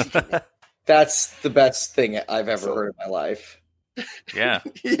are the ones he can name. That's the best thing I've ever heard in my life. Yeah.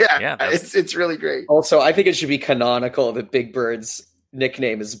 Yeah. It's really great. Also, I think it should be canonical that Big Bird's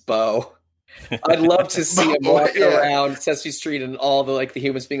nickname is Bo. I'd love to see him walking around Sesame Street and all the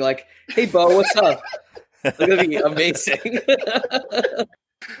humans being like, "Hey, Bo, what's up?" That'd be amazing.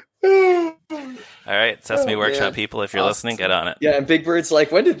 All right, Sesame Workshop people, if you're listening, get on it. Yeah, and Big Bird's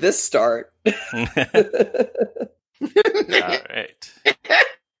like, when did this start? All right.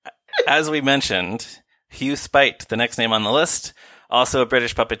 As we mentioned, Hugh Spite, the next name on the list, also a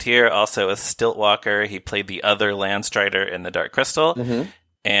British puppeteer, also a stilt walker. He played the other Landstrider in The Dark Crystal. Mm-hmm.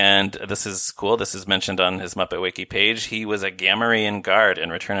 And this is cool. This is mentioned on his Muppet Wiki page. He was a Gamorrean guard in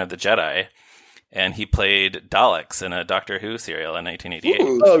Return of the Jedi. And he played Daleks in a Doctor Who serial in 1988.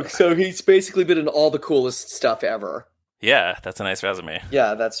 Ooh. Oh, so he's basically been in all the coolest stuff ever. Yeah, that's a nice resume.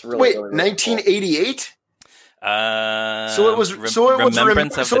 Yeah, that's really Wait, really, really 1988? Cool. So it was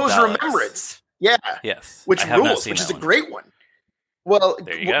Remembrance. Yeah. Yes. Which rules, which is a great one. Well,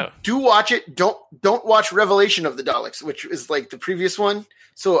 there you go. Do watch it. Don't watch Revelation of the Daleks, which is like the previous one.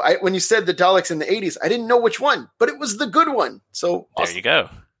 So when you said the Daleks in the 80s, I didn't know which one, but it was the good one. So there you go.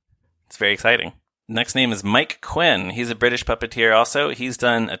 It's very exciting. Next name is Mike Quinn. He's a British puppeteer also. He's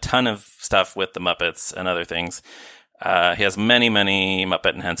done a ton of stuff with the Muppets and other things. He has many, many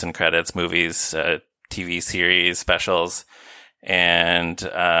Muppet and Henson credits, movies, TV series, specials. And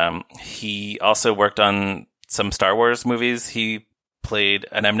he also worked on some Star Wars movies. He played,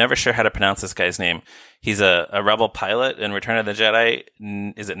 and I'm never sure how to pronounce this guy's name. He's a rebel pilot in Return of the Jedi.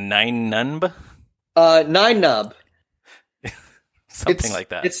 Is it Nine Nunb? Nine Nub. Something like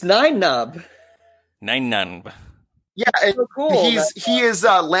that. It's Nine Nub. Nine Nunb. Yeah, and so cool. He is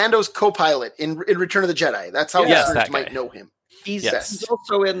Lando's co-pilot in Return of the Jedi. That's how listeners might know him. He's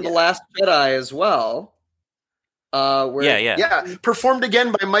also in The Last Jedi as well. Performed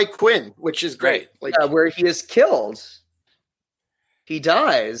again by Mike Quinn, which is great. Where he is killed. He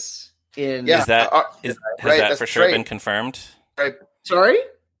dies in. Yeah, has that for sure been confirmed? Right. Sorry?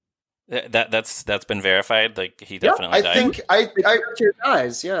 That's been verified. Like he Yeah, definitely I died. think The character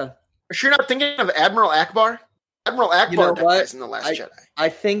dies. Yeah, sure you're not thinking of Admiral Akbar. Admiral Akbar know what? dies in the Last Jedi. I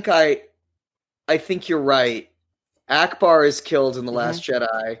think you're right. Akbar is killed in the Mhm. Last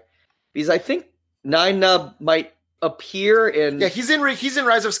Jedi because I think Nine Nub might appear in. Yeah, he's in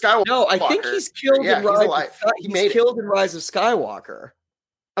Rise of Skywalker. No, I think he's killed Yeah, in he's Rise. alive. He He's made it. killed in Rise of Skywalker.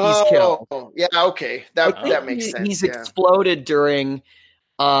 Oh, killed. yeah, okay, I think that makes sense. He's Yeah. exploded during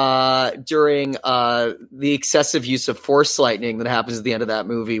the excessive use of Force lightning that happens at the end of that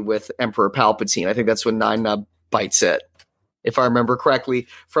movie with Emperor Palpatine. I think that's when Nine Nub bites it, if I remember correctly,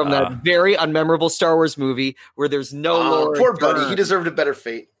 from that very unmemorable Star Wars movie where there's no Laura poor Dern. buddy. He deserved a better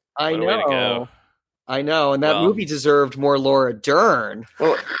fate. I What a way to know. go. I know, and that Well- movie deserved more Laura Dern.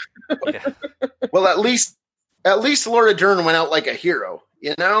 Well, Yeah. well, at least Laura Dern went out like a hero.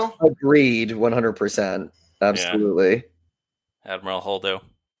 You know. Agreed, 100%. Absolutely. Admiral Holdo.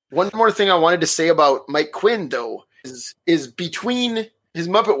 One more thing I wanted to say about Mike Quinn, though, is between his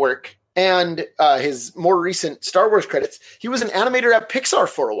Muppet work and his more recent Star Wars credits, he was an animator at Pixar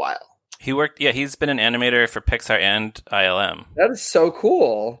for a while. He worked. Yeah, he's been an animator for Pixar and ILM. That is so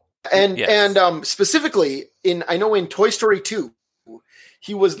cool. And Yes. specifically in Toy Story 2,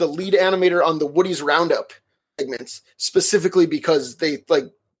 he was the lead animator on the Woody's Roundup segments, specifically because they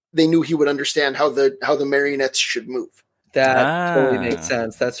knew he would understand how the marionettes should move. That totally makes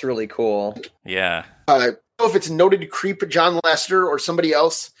sense. That's really cool. Yeah. I don't know if it's noted creep John Lester or somebody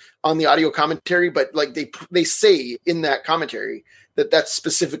else on the audio commentary, but like they say in that commentary that that's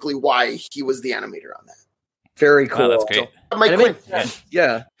specifically why he was the animator on that. Very cool. Wow, that's great. Mike And it Quinn. makes sense.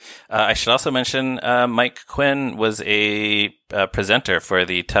 Yeah. I should also mention Mike Quinn was a presenter for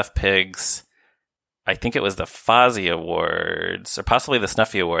the Tough Pigs. I think it was the Fozzie Awards, or possibly the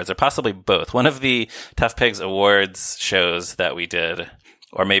Snuffy Awards, or possibly both. One of the Tough Pigs Awards shows that we did,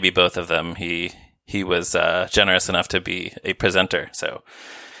 or maybe both of them. He was generous enough to be a presenter. So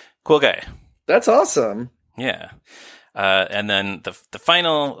cool guy. That's awesome. Yeah. And then the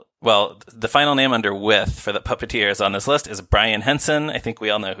final name under with for the puppeteers on this list is Brian Henson. I think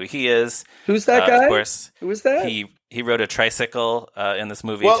we all know who he is. Who's that guy? Of course, Who is that? he rode a tricycle in this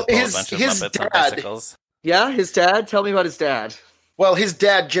movie Well, to pull his- a bunch of his Muppets on dad- bicycles. Yeah, his dad. Tell me about his dad. Well, his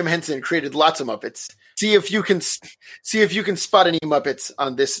dad, Jim Henson, created lots of Muppets. See if you can spot any Muppets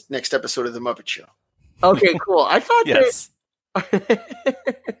on this next episode of the Muppet Show. Okay, cool. I thought Yes.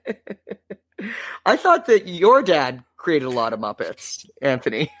 I thought that your dad created a lot of Muppets,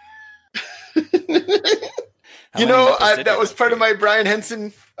 Anthony. How many Muppets did that he was part of my Brian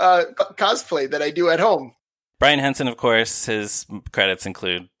Henson cosplay that I do at home. Brian Henson, of course, his credits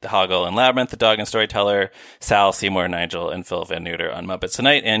include The Hoggle and Labyrinth, The Dog and Storyteller, Sal, Seymour, Nigel, and Phil Van Neuter on Muppets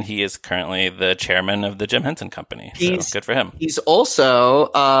Tonight, and he is currently the chairman of the Jim Henson Company. So good for him. He's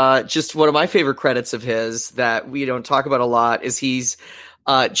also just one of my favorite credits of his that we don't talk about a lot is he's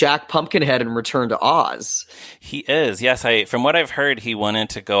Jack Pumpkinhead in Return to Oz. He is, yes. From what I've heard, he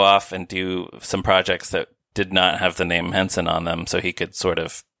wanted to go off and do some projects that did not have the name Henson on them, so he could sort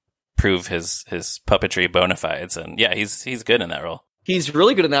of prove his puppetry bona fides. And yeah, he's good in that role. He's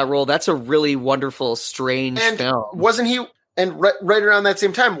really good in that role. That's a really wonderful, strange film. Wasn't he? And right around that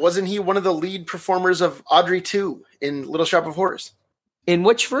same time, wasn't he one of the lead performers of Audrey 2 in Little Shop of Horrors? In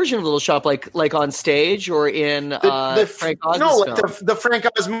which version of Little Shop? Like on stage or in Frank Oz's film? the Frank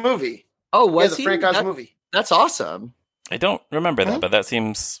Oz movie. Oh, was the he? Frank Oz movie. That's awesome. I don't remember that, Mhm. but that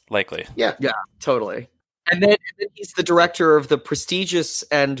seems likely. Yeah. Yeah, totally. And then he's the director of the prestigious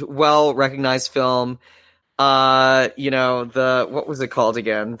and well-recognized film, what was it called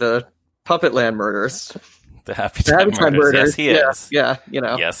again? The Puppet Land Murders. The Happy Time Murders. Yes, he is. Yeah,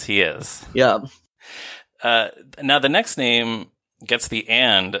 Yes, he is. Yeah. Now the next name gets the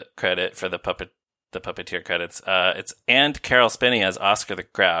 "and" credit for the puppeteer credits. It's and Carol Spinney as Oscar the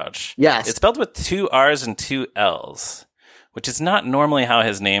Grouch. Yes. It's spelled with 2 R's and 2 L's, which is not normally how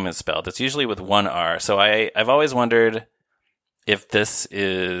his name is spelled. It's usually with 1 R. So I've always wondered if this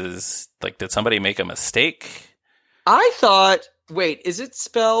is like, did somebody make a mistake? I thought, is it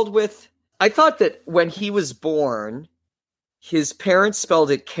spelled with... I thought that when he was born, his parents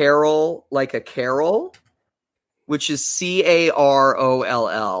spelled it Carol like a carol, which is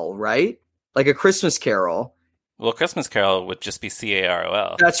Caroll, right? Like a Christmas carol. Well, Christmas Carol would just be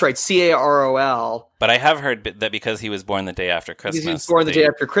Carol. That's right, Carol. But I have heard that because he was born the day after Christmas. He was born the day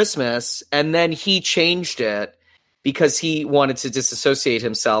after Christmas, and then he changed it because he wanted to disassociate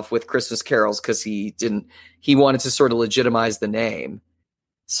himself with Christmas carols because he wanted to sort of legitimize the name.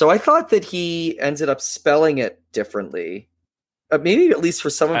 So I thought that he ended up spelling it differently, maybe at least for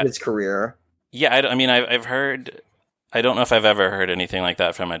some of his career. Yeah, I've heard I don't know if I've ever heard anything like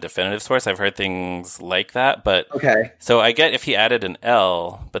that from a definitive source. I've heard things like that, but Okay. so I get if he added an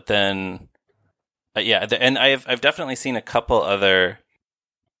L, but then and I've definitely seen a couple other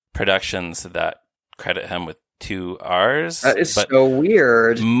productions that credit him with 2 R's. That is but so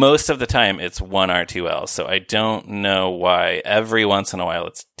weird. most of the time it's 1 R, 2 L's. So I don't know why every once in a while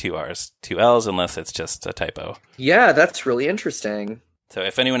it's 2 R's, 2 L's, unless it's just a typo. Yeah, that's really interesting. So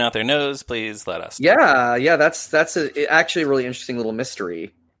if anyone out there knows, please let us. Yeah, that's actually a really interesting little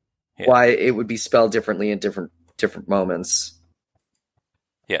mystery. Yeah. Why it would be spelled differently in different moments.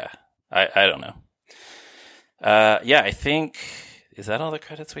 Yeah, I don't know. I think, is that all the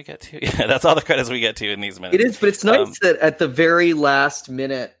credits we get to? Yeah, that's all the credits we get to in these minutes. It is, but it's nice that at the very last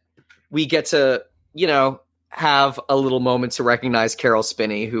minute we get to, have a little moment to recognize Carol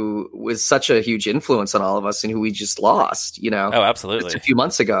Spinney, who was such a huge influence on all of us and who we just lost, Oh, absolutely. just a few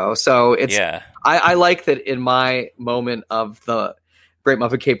months ago. So it's, yeah. I like that in my moment of the Great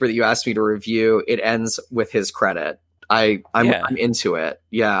Muppet Caper that you asked me to review, it ends with his credit. I'm into it.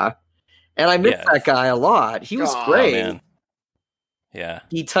 Yeah. And I miss that guy a lot. He was great. Man. Yeah.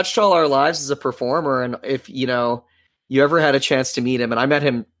 He touched all our lives as a performer. And if, you ever had a chance to meet him, and I met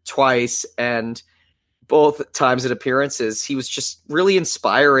him twice, and both times at appearances, he was just really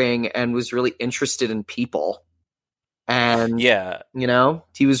inspiring and was really interested in people. And,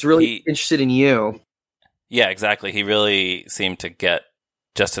 he was really interested in you. Yeah, exactly. He really seemed to get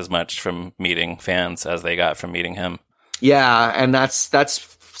just as much from meeting fans as they got from meeting him. Yeah. And that's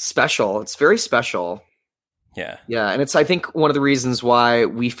special. It's very special. Yeah. Yeah. And it's, I think, one of the reasons why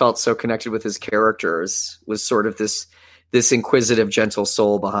we felt so connected with his characters was sort of this inquisitive, gentle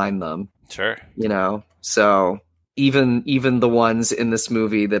soul behind them. Sure. So even the ones in this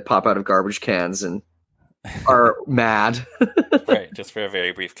movie that pop out of garbage cans and are mad. Right. Just for a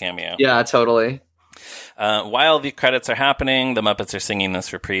very brief cameo. Yeah, totally. While the credits are happening, the Muppets are singing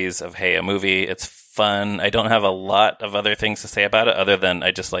this reprise of Hey, a Movie. It's fun. I don't have a lot of other things to say about it other than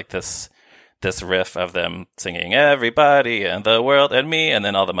I just like this riff of them singing everybody and the world and me, and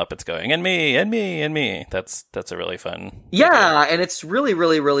then all the Muppets going and me and me and me. That's a really fun. Yeah, and it's really,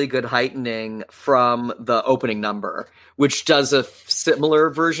 really, really good heightening from the opening number, which does a similar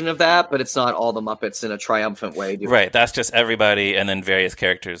version of that, but it's not all the Muppets in a triumphant way. Right, that's just everybody, and then various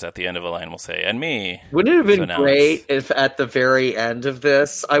characters at the end of a line will say, and me. Wouldn't it have been great if at the very end of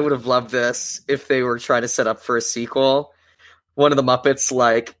this, I would have loved this, if they were trying to set up for a sequel, one of the Muppets,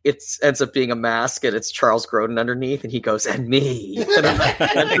 it ends up being a mask and it's Charles Grodin underneath, and he goes, and me. And then that's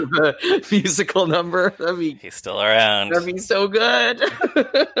the end of the musical number. He's still around. That'd be so good.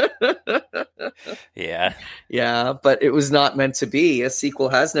 Yeah. Yeah, but it was not meant to be. A sequel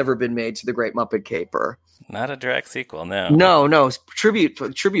has never been made to The Great Muppet Caper. Not a direct sequel, no. No,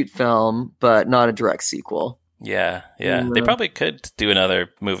 tribute film, but not a direct sequel. Yeah. They probably could do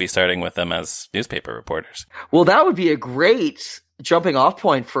another movie starting with them as newspaper reporters. Well, that would be a great jumping off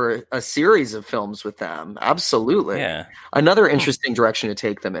point for a series of films with them. Absolutely. Yeah. Another interesting direction to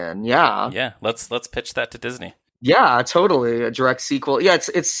take them in. Yeah. Yeah. Let's pitch that to Disney. Yeah, totally. A direct sequel. Yeah,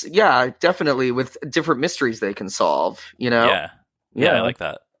 it's definitely with different mysteries they can solve, Yeah, I like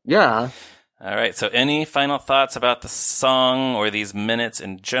that. Yeah. All right. So any final thoughts about the song or these minutes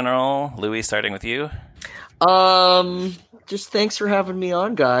in general? Louis, starting with you. Just thanks for having me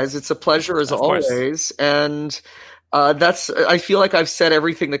on, guys. It's a pleasure as always. And I feel like I've said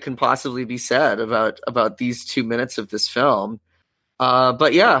everything that can possibly be said about these 2 minutes of this film.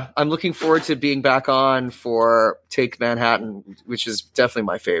 But yeah, I'm looking forward to being back on for Take Manhattan, which is definitely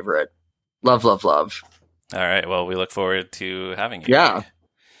my favorite. Love, love, love. All right. Well, we look forward to having you. Yeah.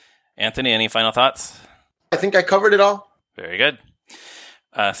 Anthony, any final thoughts? I think I covered it all. Very good.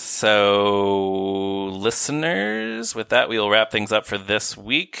 So, listeners, with that, we will wrap things up for this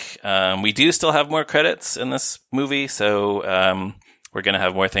week. We do still have more credits in this movie, so we're going to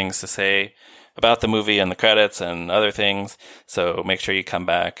have more things to say about the movie and the credits and other things. So make sure you come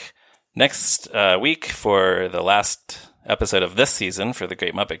back next week for the last episode of this season for The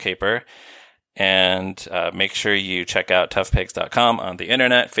Great Muppet Caper. And make sure you check out toughpigs.com on the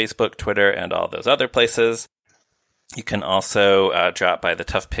internet, Facebook, Twitter, and all those other places. You can also drop by the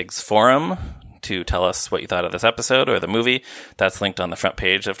Tough Pigs forum to tell us what you thought of this episode or the movie. That's linked on the front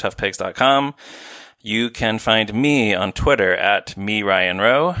page of toughpigs.com. You can find me on Twitter at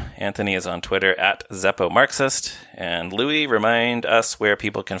 @MeRyanRowe. Anthony is on Twitter at ZeppoMarxist. And Louis, remind us where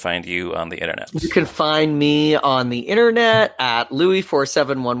people can find you on the internet. You can find me on the internet at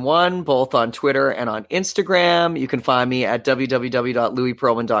Louis4711, both on Twitter and on Instagram. You can find me at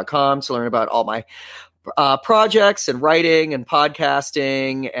www.louisperlman.com to learn about all my projects and writing and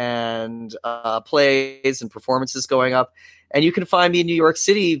podcasting and plays and performances going up. And you can find me in New York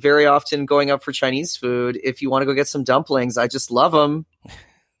City very often going up for Chinese food. If you want to go get some dumplings, I just love them.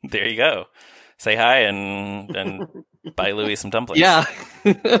 There you go. Say hi and buy Louis some dumplings. Yeah.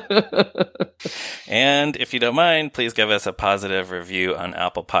 And if you don't mind, please give us a positive review on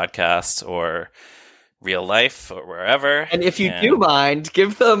Apple Podcasts or Real Life or wherever. And if you do mind,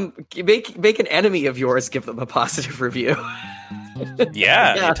 make an enemy of yours give them a positive review.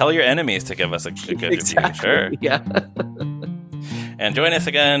 Yeah. Tell your enemies to give us a good review. Sure. Yeah. And join us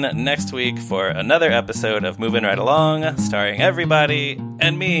again next week for another episode of Moving Right Along, starring everybody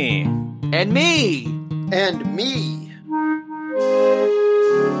and me. And me. And me.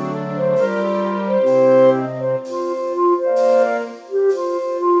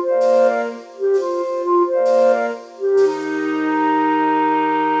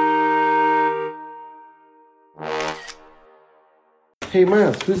 Hey,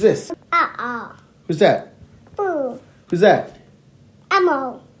 Miles, who's this? Who's that? Boo. Who's that?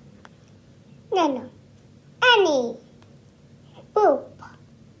 Amo. Nano. Annie. Boop.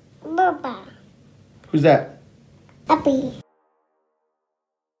 Booba. Who's that? Uppy.